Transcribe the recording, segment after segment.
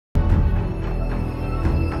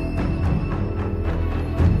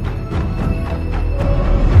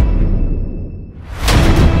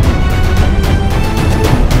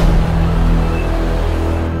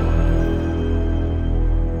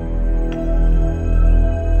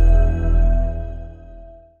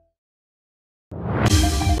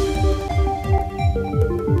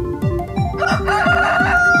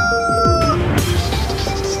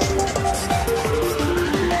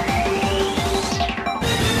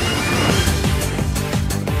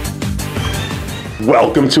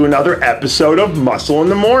Welcome to another episode of Muscle in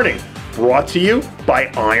the Morning, brought to you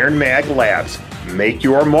by Iron Mag Labs. Make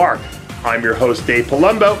your mark. I'm your host, Dave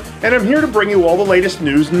Palumbo, and I'm here to bring you all the latest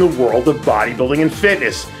news in the world of bodybuilding and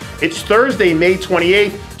fitness. It's Thursday, May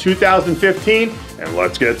 28th, 2015, and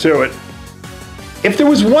let's get to it. If there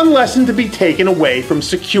was one lesson to be taken away from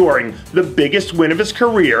securing the biggest win of his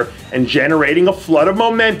career and generating a flood of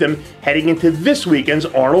momentum heading into this weekend's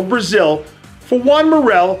Arnold Brazil, for Juan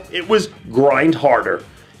Morel, it was grind harder.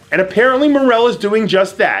 And apparently Morel is doing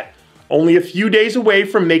just that. Only a few days away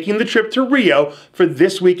from making the trip to Rio for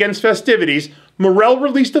this weekend's festivities, Morel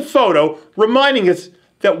released a photo reminding us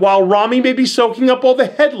that while Ramy may be soaking up all the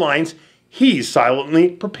headlines, he's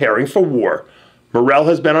silently preparing for war. Morel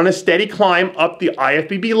has been on a steady climb up the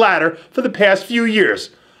IFBB ladder for the past few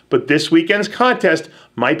years, but this weekend's contest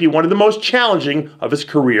might be one of the most challenging of his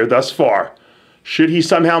career thus far. Should he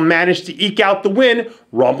somehow manage to eke out the win,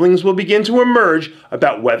 rumblings will begin to emerge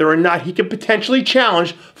about whether or not he could potentially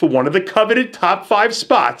challenge for one of the coveted top 5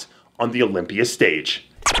 spots on the Olympia stage.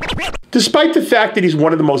 Despite the fact that he's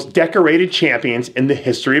one of the most decorated champions in the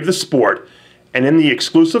history of the sport, and in the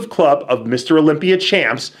exclusive club of Mr. Olympia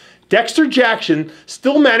champs, Dexter Jackson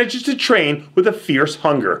still manages to train with a fierce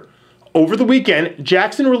hunger. Over the weekend,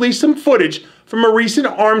 Jackson released some footage from a recent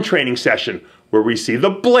arm training session where we see the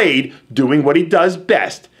Blade doing what he does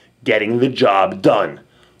best, getting the job done.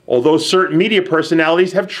 Although certain media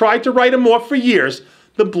personalities have tried to write him off for years,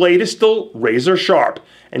 the Blade is still razor sharp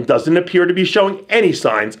and doesn't appear to be showing any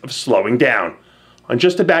signs of slowing down. On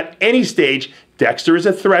just about any stage, Dexter is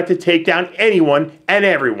a threat to take down anyone and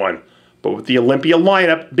everyone. But with the Olympia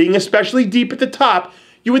lineup being especially deep at the top,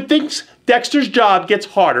 you would think Dexter's job gets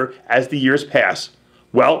harder as the years pass.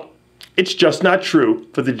 Well, it's just not true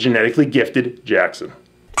for the genetically gifted Jackson.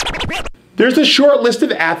 There's a short list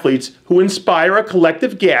of athletes who inspire a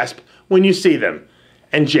collective gasp when you see them,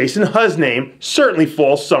 and Jason Huh's name certainly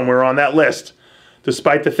falls somewhere on that list.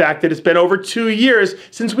 Despite the fact that it's been over 2 years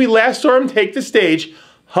since we last saw him take the stage,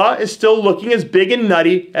 Huh is still looking as big and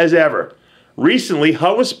nutty as ever. Recently,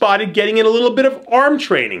 Huh was spotted getting in a little bit of arm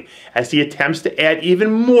training as he attempts to add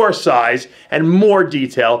even more size and more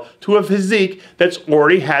detail to a physique that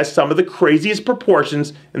already has some of the craziest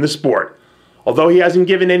proportions in the sport. Although he hasn't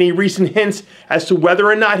given any recent hints as to whether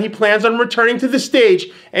or not he plans on returning to the stage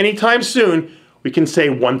anytime soon, we can say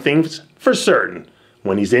one thing's for certain.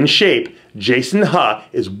 When he's in shape, Jason Huh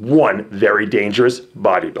is one very dangerous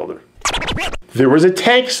bodybuilder. There was a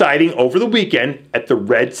tank sighting over the weekend at the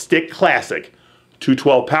Red Stick Classic.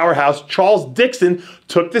 212 powerhouse Charles Dixon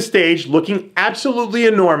took the stage looking absolutely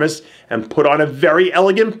enormous and put on a very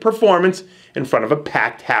elegant performance in front of a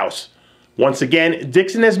packed house. Once again,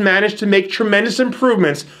 Dixon has managed to make tremendous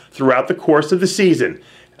improvements throughout the course of the season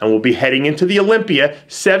and will be heading into the Olympia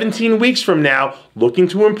 17 weeks from now looking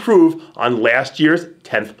to improve on last year's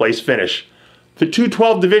 10th place finish. The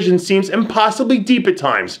 212 division seems impossibly deep at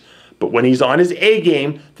times, but when he's on his A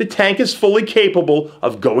game, the tank is fully capable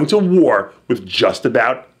of going to war with just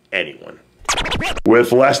about anyone.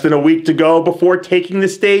 With less than a week to go before taking the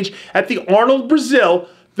stage at the Arnold Brazil,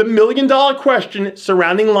 the million-dollar question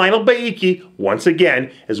surrounding Lionel Baiki once again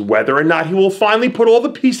is whether or not he will finally put all the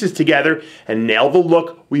pieces together and nail the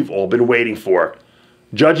look we've all been waiting for.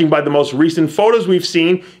 Judging by the most recent photos we've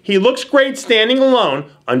seen, he looks great standing alone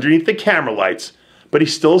underneath the camera lights, but he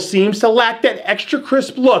still seems to lack that extra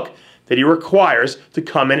crisp look that he requires to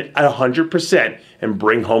come in at 100% and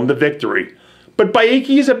bring home the victory. But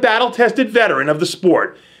Baiki is a battle-tested veteran of the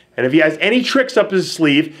sport, and if he has any tricks up his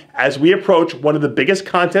sleeve as we approach one of the biggest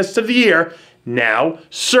contests of the year, now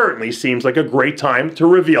certainly seems like a great time to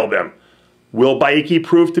reveal them. Will Baiki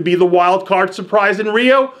prove to be the wild card surprise in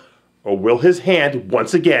Rio, or will his hand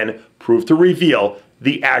once again prove to reveal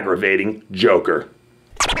the aggravating Joker?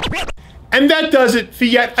 And that does it for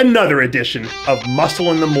yet another edition of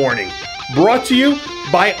Muscle in the Morning, brought to you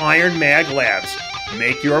by Iron Mag Labs.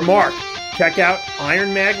 Make your mark. Check out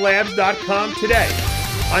ironmaglabs.com today.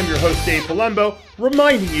 I'm your host, Dave Palumbo,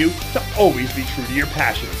 reminding you to always be true to your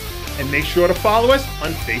passions. And make sure to follow us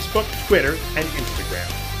on Facebook, Twitter, and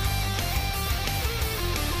Instagram.